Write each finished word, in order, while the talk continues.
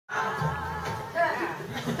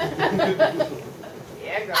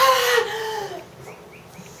Yeah, girl.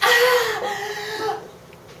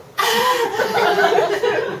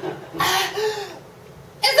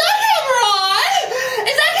 Is that camera on?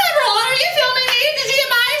 Is that camera on? Are you filming me? Did you get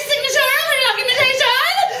my signature on your documentation?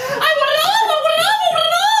 I want it off! I want it off! I want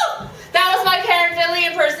it off! That was my Karen Finley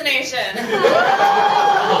impersonation.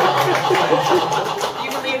 You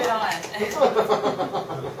can leave it on.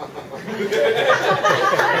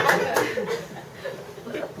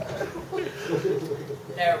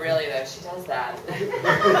 No, really though, she does that.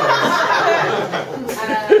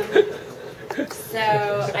 So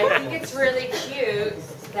I think it's really cute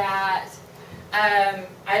that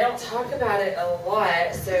I don't talk about it a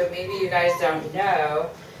lot, so maybe you guys don't know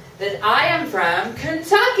that I am from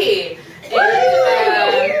Kentucky.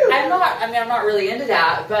 And I'm not really into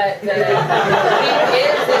that, but the thing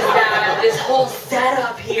is that this whole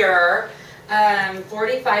setup here,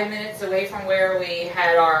 45 minutes away from where we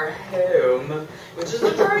had our home, which is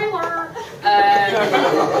a trailer,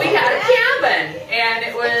 we had a cabin, and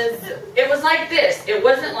it was like this. It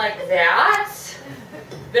wasn't like that,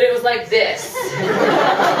 but it was like this.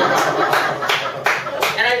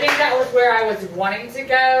 And I think that was where I was wanting to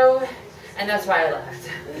go, and that's why I left.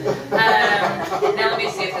 Now let me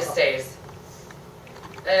see if this stays.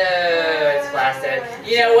 Oh, it's flaccid.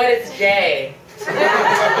 You know what? It's gay.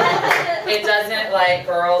 It doesn't like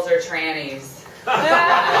girls or trannies. Can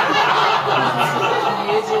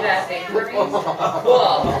you do that thing for me? Cool.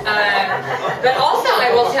 But also,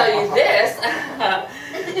 I will tell you this. Is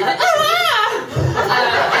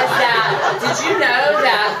that, did you know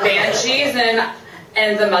that banshees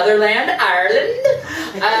in the motherland, Ireland,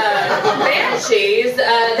 banshees,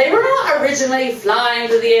 they were not originally flying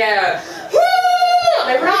through the air.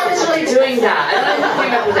 They were not originally doing that. I don't know who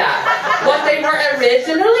came up with that. What they were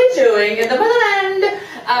originally doing in the motherland,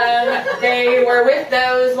 they were with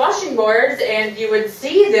those washing boards, and you would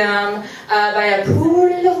see them by a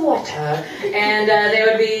pool of water, and they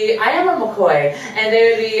would be, I am a McCoy, and they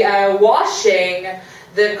would be washing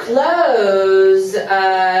the clothes,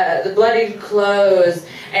 the bloodied clothes,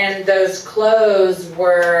 and those clothes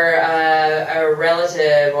were a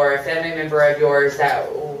relative or a family member of yours that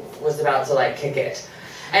was about to like kick it.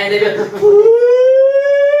 And they would,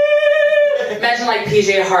 imagine like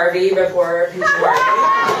PJ Harvey before PJ Harvey.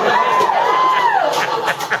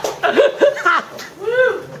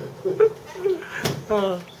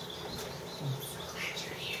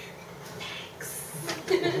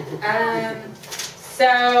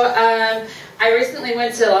 I recently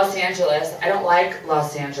went to Los Angeles. I don't like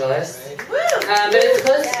Los Angeles, but it's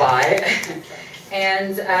close by.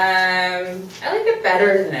 And I like it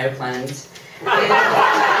better than Oakland. I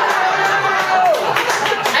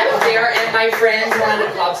was there, and my friends wanted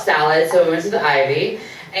a Cobb salad, so we went to the Ivy,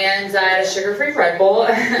 and I had a sugar-free Red Bull,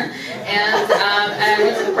 and I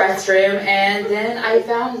went to the restroom, and then I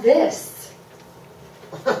found this.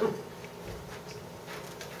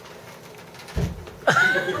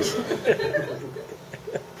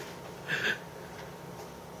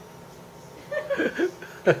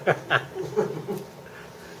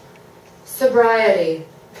 Sobriety,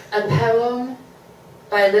 a poem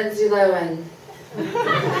by Lindsay Lohan.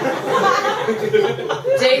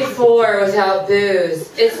 Day 4 without booze.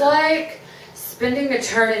 It's like spending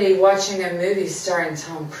eternity watching a movie starring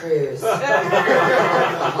Tom Cruise.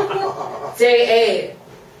 Day 8,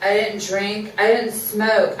 I didn't drink, I didn't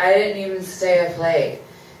smoke, I didn't even stay up late.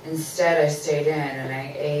 Instead, I stayed in and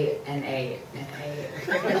I ate and ate and ate.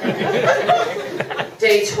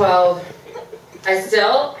 Day 12, I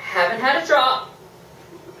still haven't had a drop.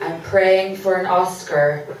 I'm praying for an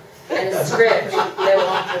Oscar and a script that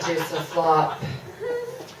won't produce a flop.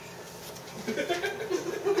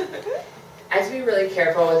 I have to be really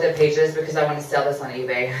careful with the pages because I want to sell this on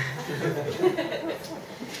eBay.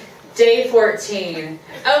 Day 14.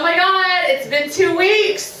 Oh my God, it's been 2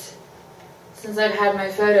 weeks since I've had my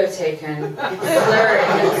photo taken. Slurring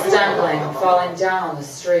and stumbling, falling down on the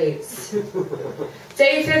streets.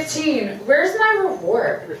 Day 15. Where's my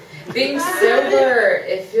reward? Being sober,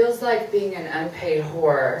 it feels like being an unpaid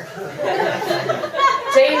whore.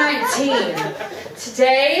 Day 19.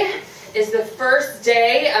 Today is the first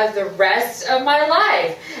day of the rest of my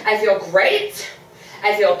life. I feel great.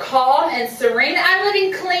 I feel calm and serene. I'm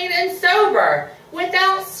living clean and sober,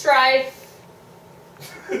 without strife.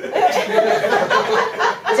 Day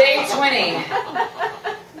 20.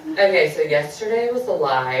 Okay, so yesterday was a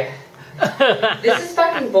lie. This is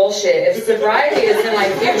fucking bullshit. If sobriety is in my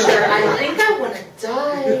future, I think I want to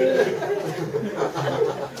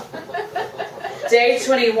die. Day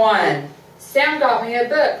 21. Sam got me a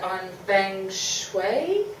book on feng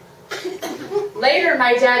shui. Later,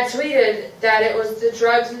 my dad tweeted that it was the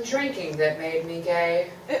drugs and drinking that made me gay.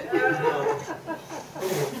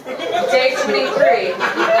 Day 23.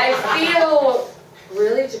 I feel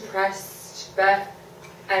really depressed, but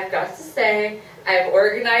I've got to say, I've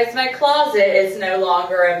organized my closet. It's no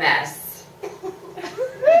longer a mess.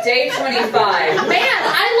 Day 25. Man,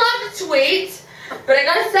 I love to tweet, but I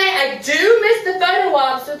gotta say, I do miss the photo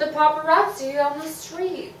ops with the paparazzi on the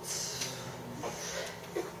street.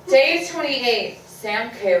 Day 28. Sam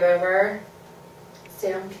came over.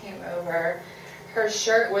 Her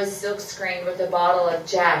shirt was silk screened with a bottle of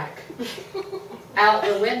Jack. Out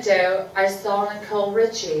the window, I saw Nicole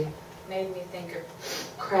Richie. Made me think of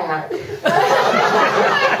crack.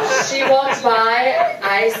 She walked by.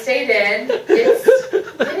 I stayed in. It's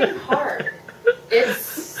getting hard. It's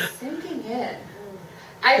sinking in.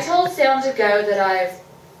 I told Sam to go that I've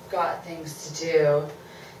got things to do.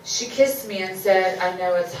 She kissed me and said, I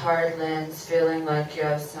know it's hard, Linz, feeling like you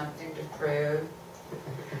have something to prove.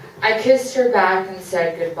 I kissed her back and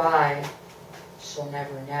said goodbye. She'll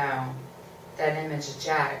never know. That image of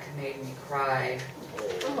Jack made me cry.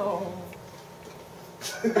 Oh.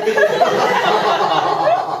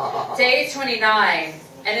 Day 29.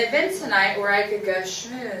 An event tonight where I could go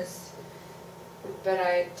schmooze. But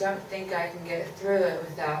I don't think I can get through it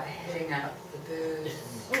without hitting up the booze.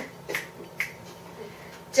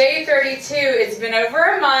 Day 32, it's been over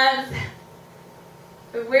a month.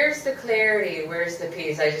 But where's the clarity? Where's the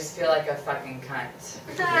peace? I just feel like a fucking cunt.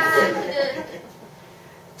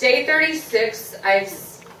 Day 36, I've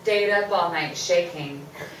stayed up all night shaking.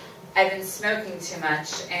 I've been smoking too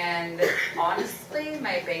much, and honestly,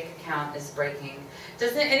 my bank account is breaking.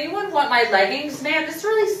 Doesn't anyone want my leggings? Man, this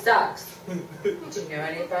really sucks. Do you know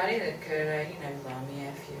anybody that could, loan me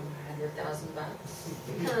a few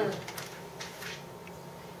 $100,000?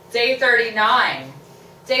 Day 39.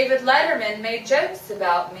 David Letterman made jokes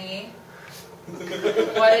about me.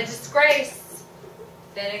 What a disgrace.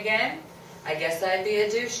 Then again, I guess I'd be a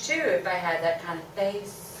douche too if I had that kind of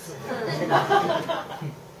face.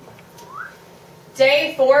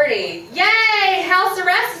 Day 40. Yay! House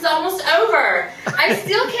arrest is almost over. I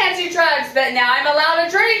still can't do drugs, but now I'm allowed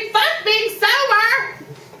to drink. Fuck being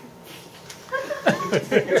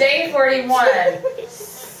sober! Day 41.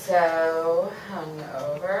 So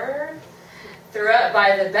hungover. Threw up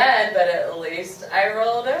by the bed, but at least I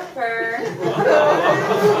rolled over.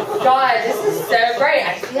 God, this is so great.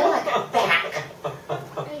 I feel like I'm back.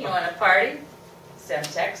 Hey, you want to party? Send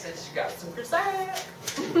text that you got some percent.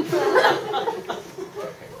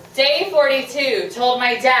 Day 42. Told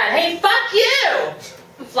my dad, hey, fuck you!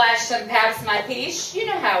 Flashed some Paps My Peach. You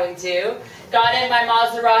know how we do. Got in my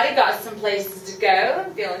Maserati, got some places to go.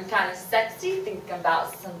 I'm feeling kind of sexy, thinking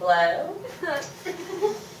about some blow.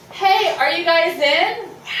 Hey, are you guys in?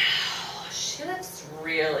 Wow, she looks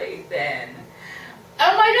really thin.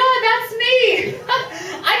 Oh my God, that's me!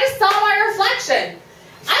 I just saw my reflection.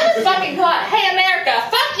 I look fucking hot. Hey, America,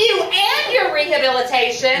 fuck you and your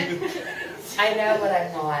rehabilitation. I know, but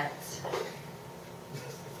I'm not.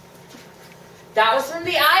 That was from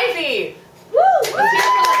the Ivy. Woo! Let's hear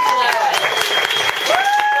it for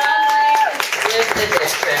Struggling with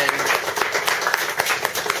addiction.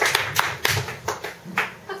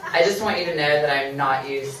 I just want you to know that I'm not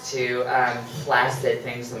used to flaccid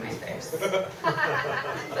things on my face. But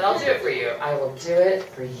I'll do it for you. I will do it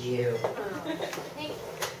for you.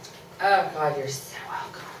 Oh, God, you're so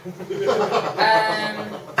welcome.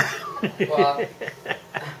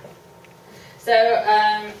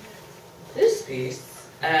 This piece,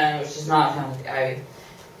 which is not found with the Ivy,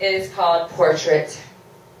 is called Portrait.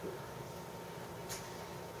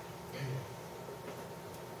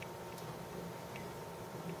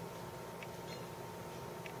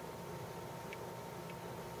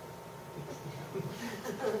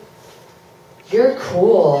 You're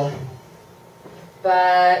cool,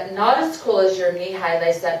 but not as cool as your knee-high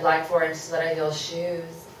lace-up black 4-inch stiletto-heel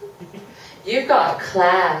shoes. You've got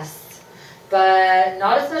class, but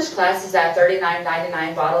not as much class as that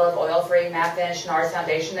 $39.99 bottle of oil-free matte finish NARS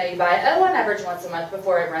foundation that you buy, on average once a month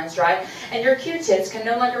before it runs dry, and your Q-tips can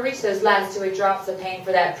no longer reach those last 2 drops of pain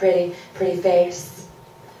for that pretty, pretty face.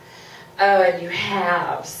 Oh, and you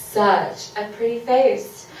have such a pretty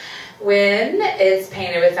face. When it's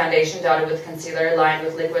painted with foundation, dotted with concealer, lined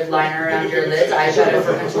with liquid liner around your lids, eyeshadow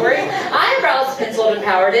for contouring, eyebrows penciled and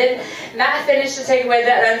powdered, matte finish to take away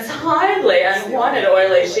that untimely, unwanted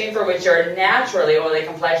oily sheen for which your naturally oily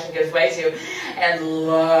complexion gives way to, and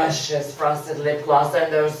luscious frosted lip gloss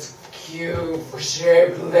and those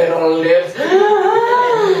cube-shaped little lips.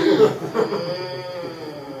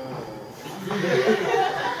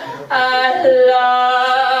 I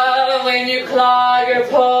love you clog your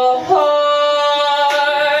pores.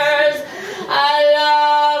 I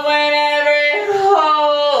love when every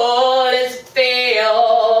hole is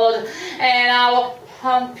filled, and I will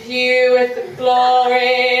pump you with the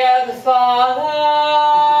glory of the Father,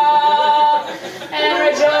 and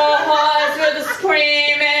rejoice with the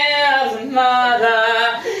screaming of the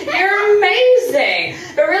mother. You're amazing.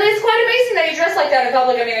 But really, it's quite amazing that you dress like that in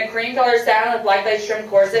public. I mean, a cream-colored satin with black lace trim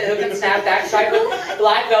corset, hook and snap back stripe with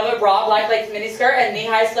black velvet bra, black lace miniskirt, and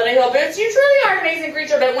knee-high slutty heel boots. You truly are an amazing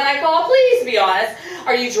creature, but when I call, please be honest.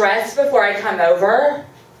 Are you dressed before I come over?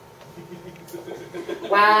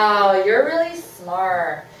 Wow, you're really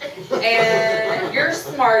smart. And you're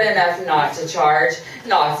smart enough not to charge,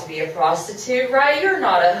 not to be a prostitute, right? You're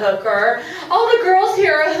not a hooker. All the girls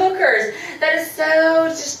here are hookers. That is so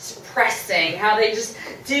just depressing how they just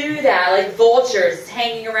do that, like vultures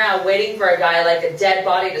hanging around waiting for a guy like a dead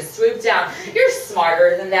body to swoop down. You're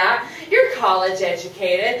smarter than that. You're college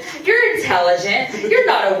educated. You're intelligent. You're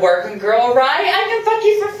not a working girl, right? I can fuck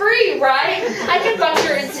you for free, right? I can fuck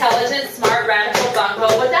your intelligent, smart, radical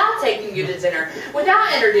bunghole without taking you to dinner,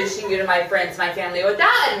 without introducing you to my friends, my family,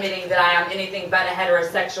 without admitting that I am anything but a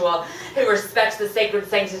heterosexual who respects the sacred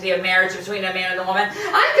sanctity of marriage between a man and a woman.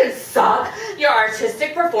 I can suck your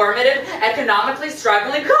artistic, performative, economically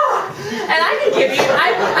struggling cock. And I can give you,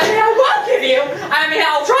 I mean, I won't give you. I mean,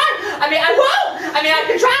 I'll try. I mean, I won't. I mean, I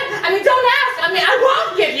can try. I mean, don't ask. I mean, I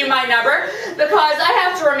won't give you my number because I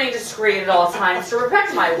have to remain discreet at all times to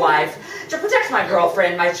protect my wife, to protect my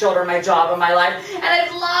girlfriend, my children, my job, and my life. And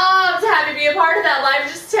I'd love to have you be a part of that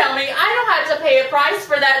life. Just tell me, I don't have to pay a price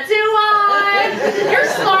for that, do I? You're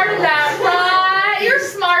smarter than that, right? You're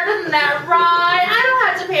smarter than that, right? I don't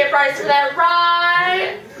have to pay a price for that,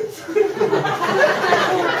 right?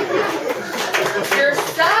 You're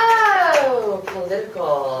so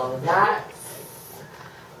political. That's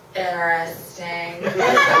interesting.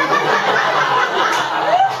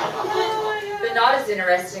 But not as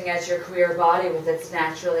interesting as your queer body with its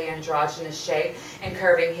naturally androgynous shape and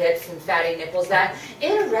curving hips and fatty nipples. That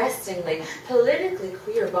interestingly, politically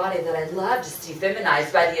queer body that I love to see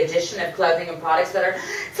feminized by the addition of clothing and products that are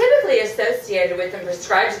typically associated with and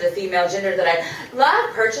prescribed to the female gender that I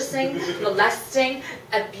love purchasing, molesting,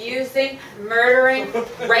 abusing, murdering,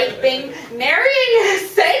 raping, marrying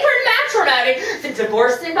sacred matrimony, then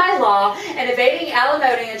divorcing by law, and evading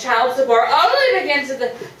alimony and child support only begin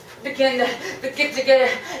the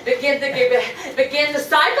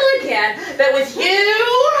cycle again. But with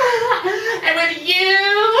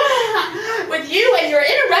you and your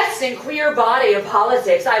interesting queer body of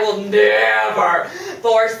politics, I will never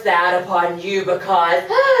force that upon you because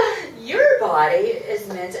your body is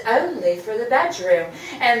meant only for the bedroom,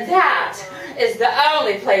 and that is the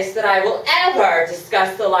only place that I will ever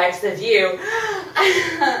discuss the likes of you.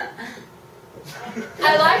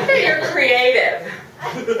 I like that you're creative.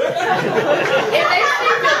 It makes me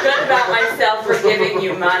feel good about myself for giving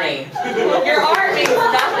you money. Your art means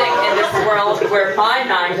nothing in this world where my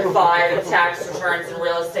 9 to 5 and tax returns and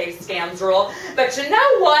real estate scams rule. But you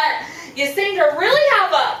know what? You seem to really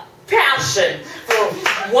have a passion for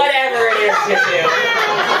whatever it is you do.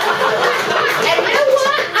 And you know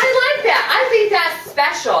what? I like that. I think that's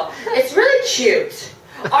special. It's really cute.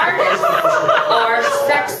 Artists are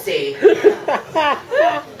sexy.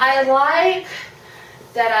 I like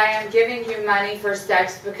that I am giving you money for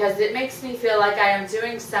sex because it makes me feel like I am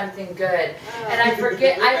doing something good. And I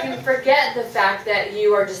can forget the fact that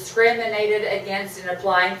you are discriminated against in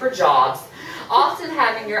applying for jobs, often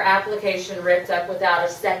having your application ripped up without a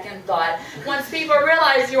second thought once people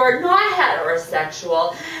realize you are not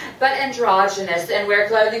heterosexual but androgynous and wear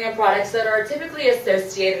clothing and products that are typically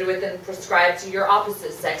associated with and prescribed to your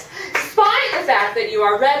opposite sex, despite the fact that you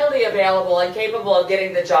are readily available and capable of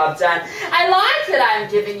getting the job done. I like that I'm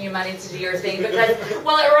giving you money to do your thing because,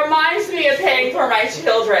 well, it reminds me of paying for my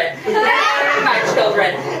children. And I own my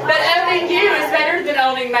children. But owning you is better than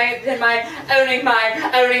owning my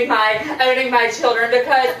children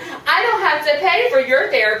because I don't have to pay for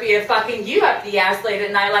your therapy of fucking you up the ass late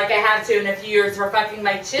at night like I have to in a few years for fucking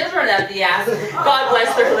my children up the ass. God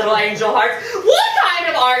bless their little angel hearts. What kind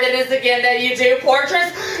of art it is again that you do?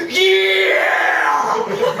 Portraits? Yeah!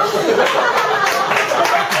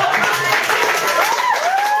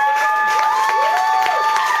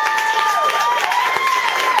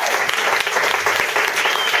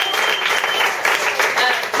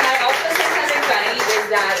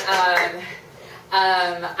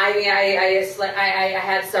 I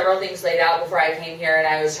had several things laid out before I came here, and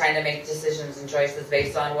I was trying to make decisions and choices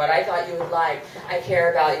based on what I thought you would like. I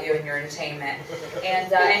care about you and your entertainment,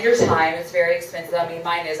 and your time. It's very expensive. I mean,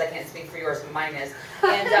 mine is. I can't speak for yours, but mine is.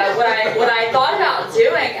 And what I thought about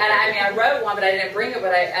doing, and I wrote one, but I didn't bring it.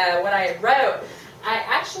 But when I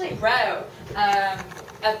actually wrote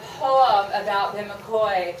a poem about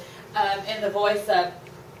McCoy in the voice of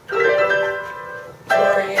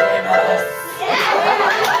Glory Amos.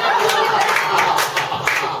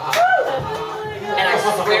 And I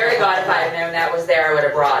swear to God, if I had known that was there, I would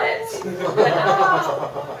have brought it.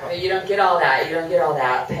 But you don't get all that. You don't get all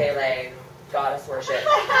that Pele goddess worship.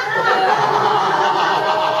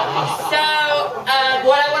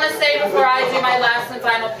 What I want to say before I do my last and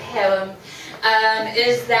final poem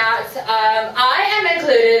is that I am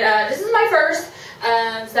included. This is my first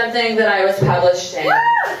something that I was published in.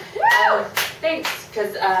 Thanks,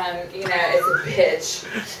 because, you know, it's a bitch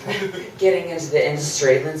getting into the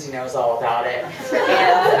industry. Lindsay knows all about it.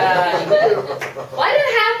 And, well, I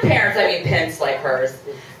didn't have parents, I mean pimps like hers.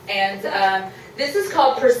 And this is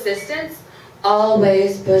called Persistence,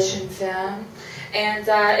 Always Bush and Film. And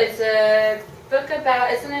it's a book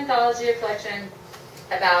about, it's an anthology, a collection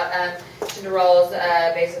about gender roles,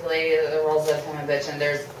 basically the roles of femme and butch. And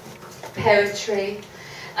there's poetry,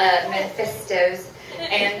 manifestos,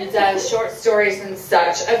 and short stories and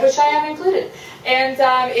such, of which I have included. And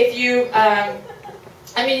if you, I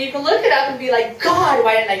mean, you can look it up and be like, God,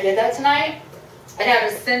 why didn't I get that tonight? I'd have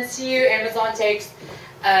it sent to you. Amazon takes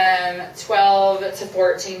 12 to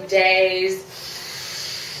 14 days.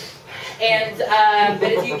 And,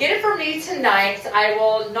 but if you get it from me tonight, I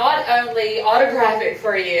will not only autograph it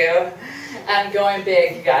for you, I'm going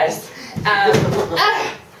big, you guys. God.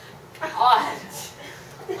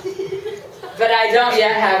 But I don't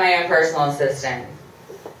yet have my own personal assistant.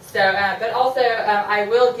 So, but also, I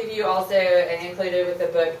will give you also included with the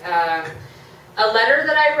book a letter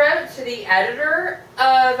that I wrote to the editor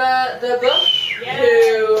of the book,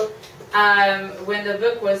 who, when the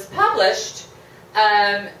book was published,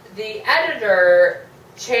 the editor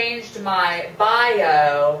changed my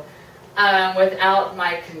bio without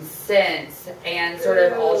my consent and sort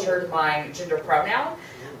of altered my gender pronoun.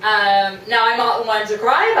 Now, I'm not the one to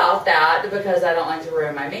cry about that because I don't like to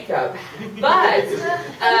ruin my makeup. But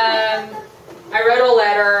I wrote a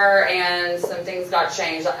letter and some things got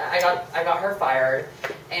changed. I got her fired.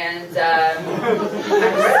 And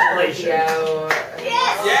congratulations.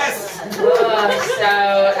 Yes!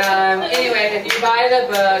 Anyway, if you buy the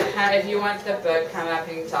book, if you want the book, come up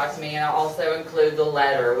and talk to me. And I'll also include the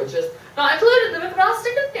letter, which is not included in the book, but I'll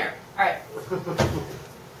stick it there. All right.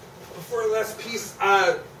 Before the last piece,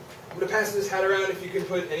 I'm going to pass this hat around. If you can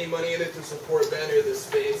put any money in it to support Ben or this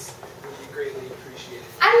space, it would be greatly appreciated.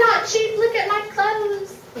 I'm not cheap. Look at my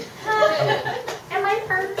clothes. And my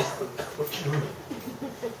purse.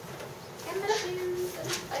 And my shoes.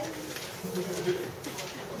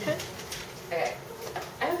 Okay.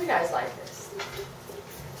 I hope you guys like this.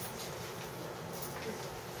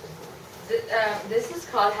 This is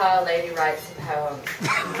called How a Lady Writes a Poem.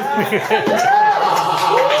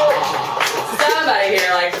 Somebody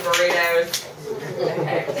here likes burritos.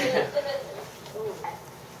 Okay.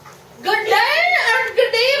 Good day and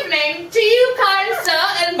good evening to you, kind sir,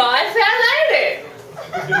 and my fair lady.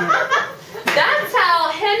 That's how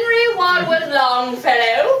Henry Wadsworth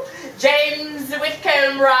Longfellow, James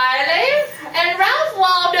Whitcomb Riley, and Ralph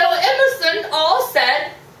Waldo Emerson all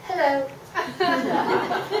said hello.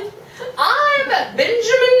 I'm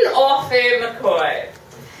Benjamin Orphy McCoy,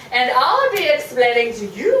 and I'll be explaining to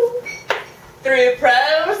you, through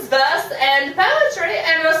prose, verse, and poetry,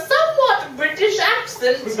 and a somewhat British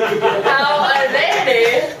accent, how a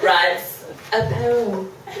lady writes a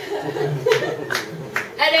poem.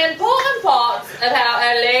 An important part of how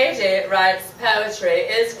a lady writes poetry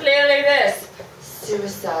is clearly this: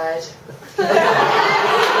 suicide. But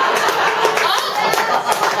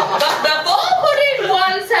before putting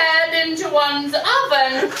one's head into one's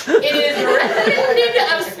oven, it is recommended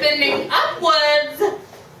of spending upwards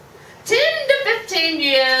 10 to 15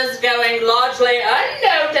 years going largely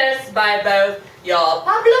unnoticed by both your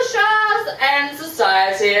publishers and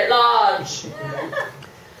society at large.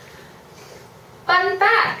 Fun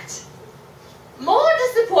fact: more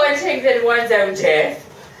disappointing than one's own death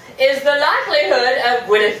is the likelihood of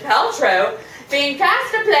Gwyneth Paltrow being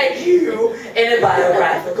cast to play you in a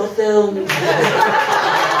biographical film.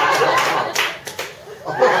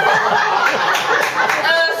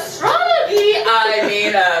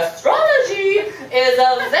 Astrology is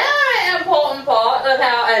a very important part of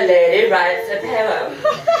how a lady writes a poem.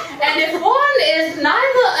 And if one is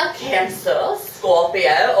neither a Cancer,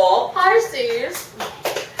 Scorpio, or Pisces.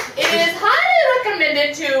 It is highly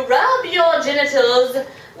recommended to rub your genitals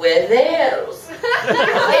with theirs.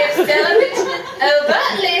 If celibate,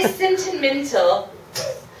 overtly sentimental,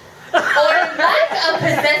 or in lack of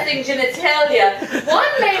possessing genitalia, one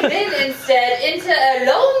may then instead enter a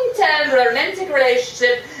long-term romantic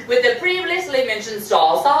relationship with the previously mentioned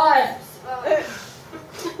star signs.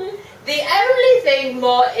 The only thing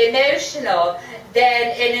more emotional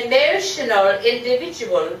than an emotional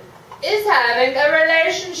individual is having a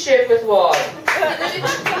relationship with one.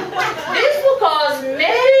 This will cause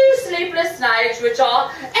many sleepless nights, which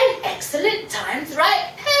are an excellent time to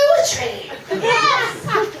write poetry. Yes!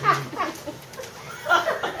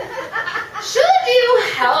 Should you,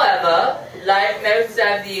 however, like most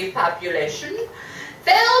of the population,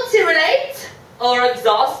 fail to relate or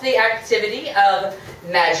exhaust the activity of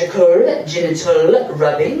magical genital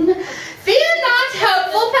rubbing, fear not,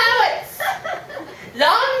 hopeful poets.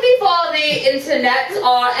 Long before the internet,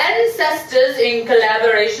 our ancestors, in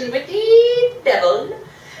collaboration with the devil,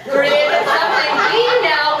 created something we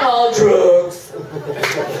now call drugs.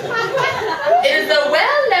 It is a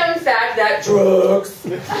well-known fact that drugs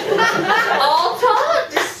alter,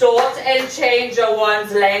 distort, and change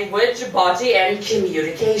one's language, body, and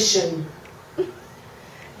communication.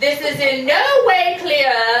 This is in no way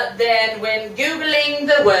clearer than when Googling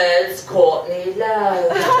the words Courtney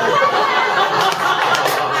Love.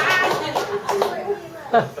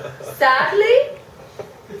 Sadly,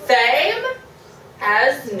 fame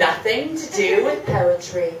has nothing to do with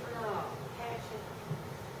poetry.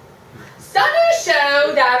 Studies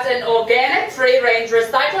show that an organic, free-range,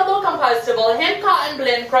 recyclable, compostable, hemp cotton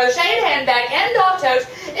blend, crocheted handbag, and dog tote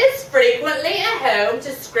is frequently a home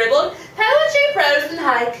to scribbled poetry, prose, and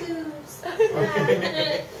haikus.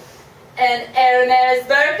 An Hermes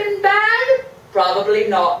Birkin bag? Probably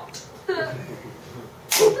not.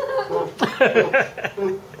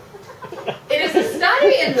 It is a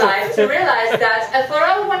study in life to realize that a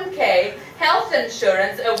 401k, health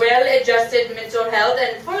insurance, a well-adjusted mental health,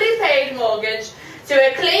 and fully paid mortgage to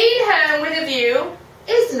a clean home with a view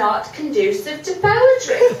is not conducive to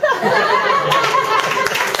poetry.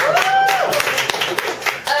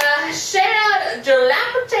 A shared,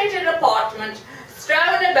 dilapidated apartment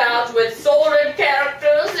strewn about with sordid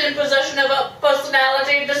characters in possession of a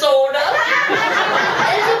personality disorder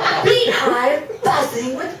is a beehive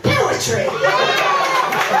buzzing with poetry.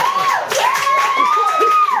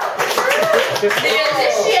 The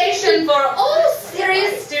initiation for all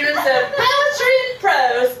serious students of poetry and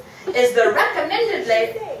prose is the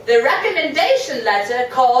recommendation letter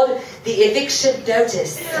called the eviction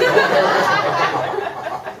notice.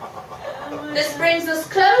 This brings us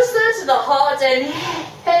closer to the heart and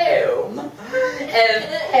home of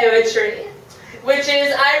poetry, which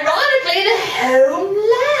is ironically the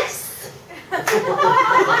homeless. A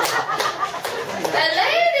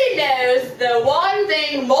lady knows the one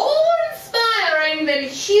thing more inspiring than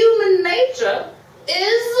human nature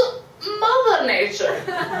is Mother Nature.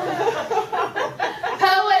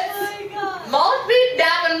 Poets Maltby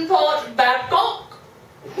Davenport Babcock,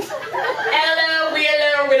 Ella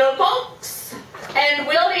Wheeler Wilcox, and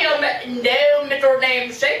William No Middle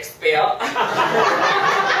Name Shakespeare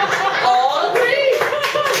all agree.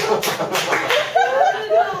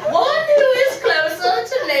 One who is closer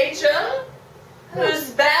to nature, whose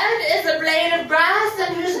bed is a blade of grass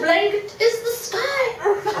and whose blanket is the sky.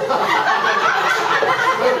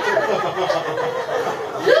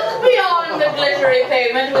 Look beyond the glittery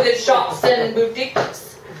pavement with its shops and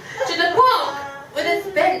boutiques to the park with its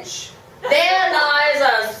bench. There lies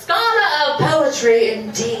a scholar of poetry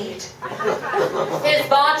indeed. His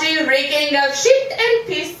body reeking of shit and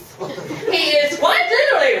piss. He is quite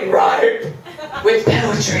literally ripe with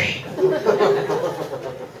poetry.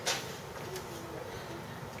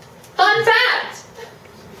 Fun fact!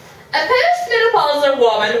 A post-menopausal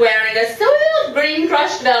woman wearing a soiled green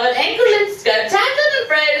crushed velvet ankle-length skirt tattered and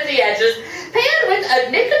frayed at the edges, paired with a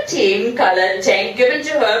nicotine-colored tank given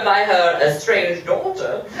to her by her estranged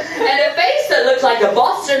daughter, and a face that looks like a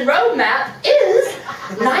Boston road map, is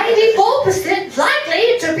 94%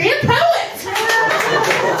 likely to be a poet.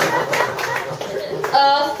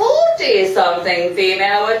 A 40-something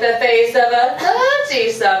female with the face of a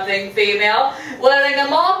 30-something female wearing a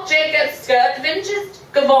Marc Jacobs skirt, vintage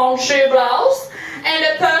Givenchy blouse, and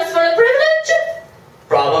a purse full of privilege?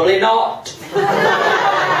 Probably not.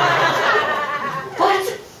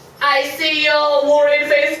 But I see your worried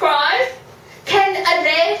face cries. Can a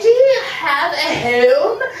lady have a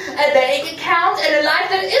home, a bank account, and a life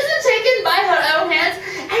that isn't taken by her own hands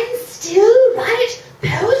and still write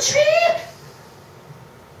poetry?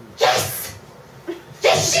 Yes!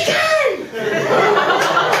 Yes, she can!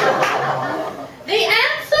 The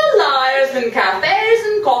answer lies in cafes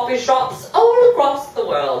and coffee shops all across the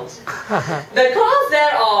world. Because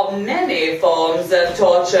there are many forms of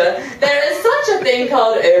torture, there is such a thing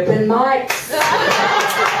called open mics.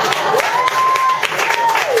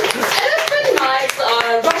 Open mics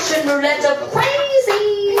are a Russian roulette of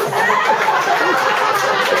crazy.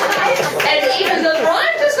 And even the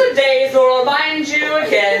brightest of days will remind you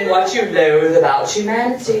again what you loathe about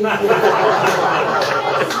humanity. Funny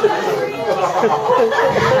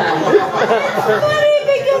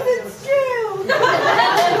because it's true.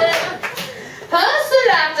 Person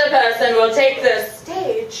after person will take the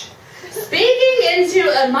stage, speaking into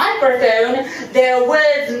a microphone their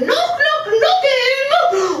words knocking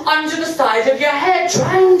onto the side of your head,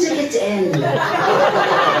 trying to get in.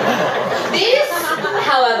 This,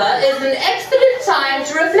 however, is an excellent time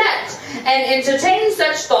to reflect and entertain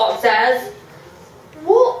such thoughts as,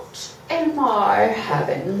 what am I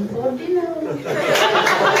having for dinner?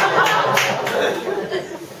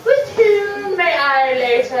 With whom may I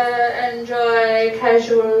later enjoy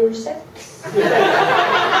casual sex?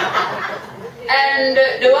 And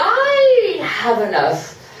do I have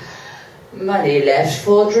enough money left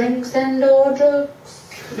for drinks and or drugs?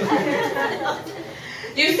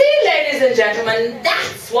 You see, ladies and gentlemen,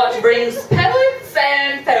 that's what brings poets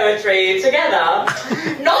and poetry together.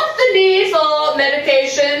 Not the need for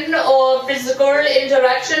medication or physical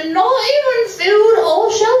interaction, nor even food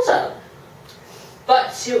or shelter,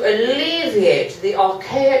 but to alleviate the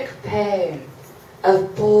archaic pain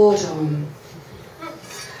of boredom.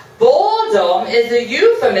 Boredom is a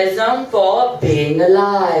euphemism for being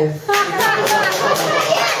alive.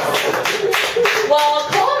 While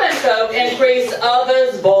common folk increase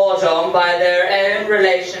others' boredom by their own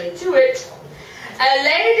relation to it, a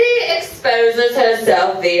lady exposes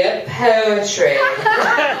herself via poetry,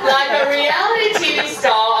 like a reality TV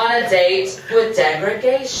star on a date with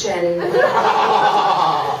degradation.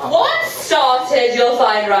 Once started, you'll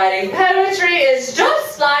find writing poetry is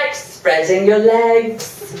just like spreading your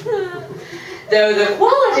legs. Though the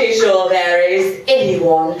quality sure varies,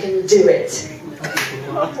 anyone can do it.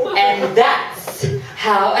 And that's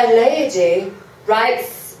how a lady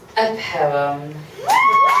writes a poem.